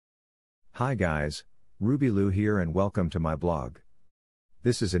Hi guys, Ruby Lou here and welcome to my blog.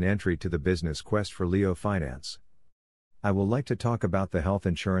 This is an entry to the business quest for Leo Finance. I will like to talk about the health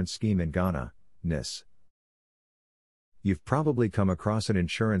insurance scheme in Ghana, NIS. You've probably come across an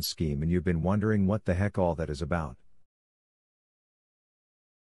insurance scheme and you've been wondering what the heck all that is about.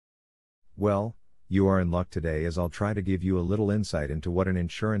 Well, you are in luck today as I'll try to give you a little insight into what an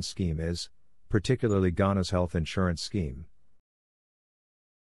insurance scheme is, particularly Ghana's health insurance scheme.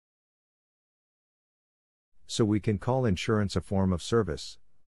 So we can call insurance a form of service.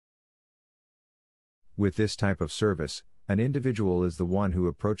 With this type of service, an individual is the one who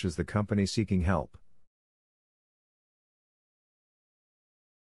approaches the company seeking help.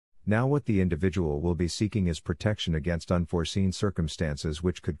 Now what the individual will be seeking is protection against unforeseen circumstances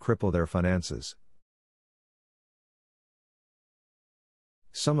which could cripple their finances.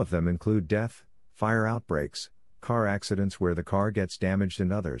 Some of them include death, fire outbreaks, car accidents where the car gets damaged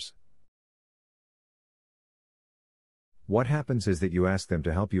and others. What happens is that you ask them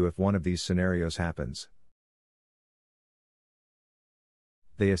to help you if one of these scenarios happens.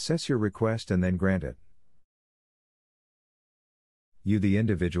 They assess your request and then grant it. You, the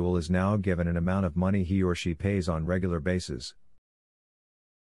individual, is now given an amount of money he or she pays on regular basis.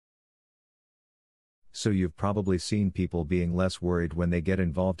 So you've probably seen people being less worried when they get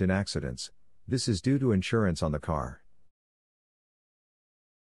involved in accidents. This is due to insurance on the car.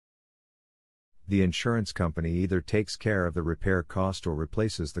 The insurance company either takes care of the repair cost or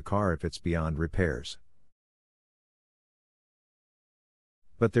replaces the car if it's beyond repairs.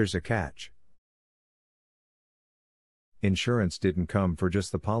 But there's a catch. Insurance didn't come for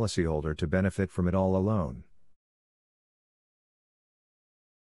just the policyholder to benefit from it all alone.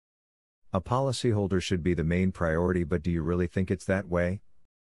 A policyholder should be the main priority, but do you really think it's that way?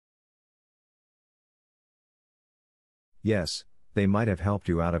 Yes, they might have helped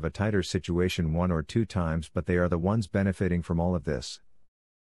you out of a tighter situation one or two times, but they are the ones benefiting from all of this.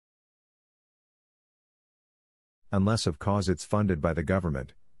 Unless of course it's funded by the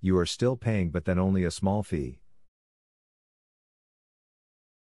government, you are still paying, but then only a small fee.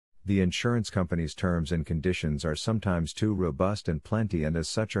 The insurance company's terms and conditions are sometimes too robust and plenty, and as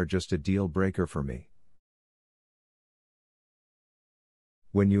such are just a deal breaker for me.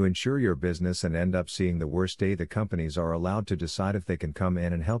 When you insure your business and end up seeing the worst day, the companies are allowed to decide if they can come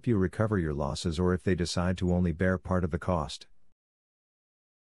in and help you recover your losses or if they decide to only bear part of the cost.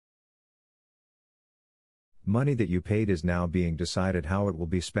 Money that you paid is now being decided how it will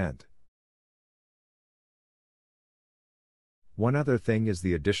be spent. One other thing is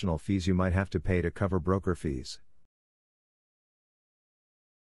the additional fees you might have to pay to cover broker fees.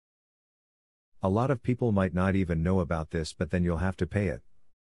 A lot of people might not even know about this, but then you'll have to pay it.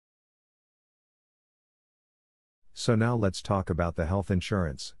 So now let's talk about the health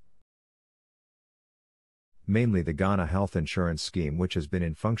insurance. Mainly the Ghana Health Insurance Scheme, which has been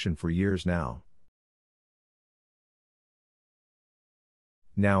in function for years now.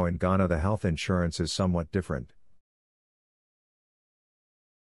 Now in Ghana the health insurance is somewhat different.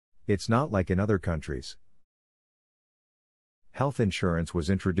 It's not like in other countries. Health insurance was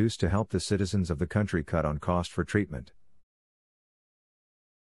introduced to help the citizens of the country cut on cost for treatment.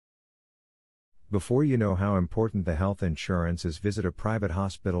 Before you know how important the health insurance is, visit a private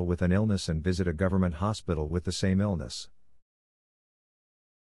hospital with an illness and visit a government hospital with the same illness.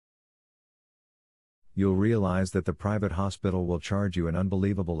 You'll realize that the private hospital will charge you an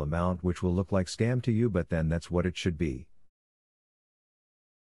unbelievable amount which will look like scam to you, but then that's what it should be.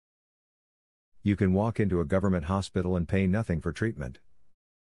 You can walk into a government hospital and pay nothing for treatment.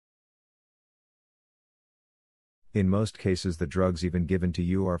 In most cases the drugs even given to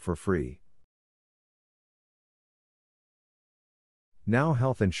you are for free. Now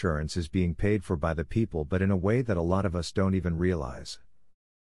health insurance is being paid for by the people, but in a way that a lot of us don't even realize.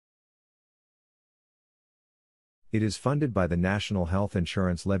 It is funded by the National Health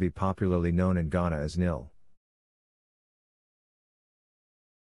Insurance Levy, popularly known in Ghana as NIL.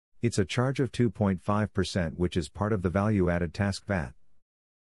 It's a charge of 2.5%, which is part of the value-added tax VAT.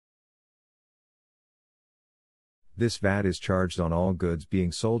 This VAT is charged on all goods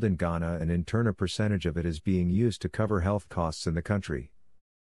being sold in Ghana, and in turn a percentage of it is being used to cover health costs in the country.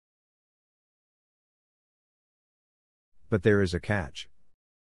 But there is a catch.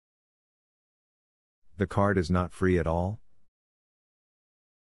 The card is not free at all.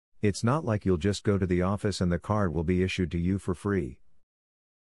 It's not like you'll just go to the office and the card will be issued to you for free.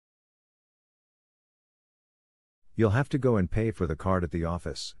 You'll have to go and pay for the card at the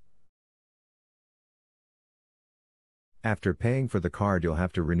office. After paying for the card, you'll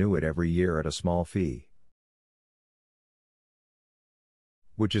have to renew it every year at a small fee.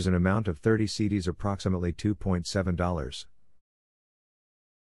 which is an amount of 30 cedis, approximately $2.7.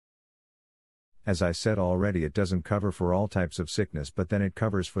 As I said already, it doesn't cover for all types of sickness, but then it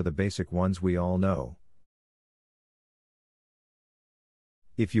covers for the basic ones we all know.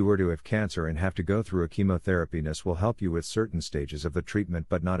 If you were to have cancer and have to go through a chemotherapy, NIS will help you with certain stages of the treatment,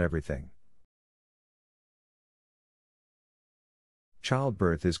 but not everything.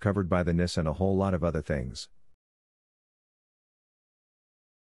 Childbirth is covered by the NIS and a whole lot of other things.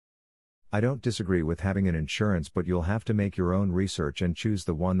 I don't disagree with having an insurance, but you'll have to make your own research and choose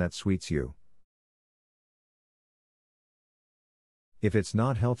the one that suits you. If it's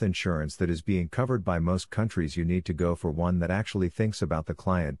not health insurance that is being covered by most countries, you need to go for one that actually thinks about the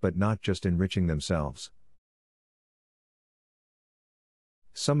client but not just enriching themselves.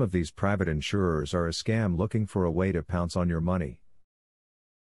 Some of these private insurers are a scam looking for a way to pounce on your money.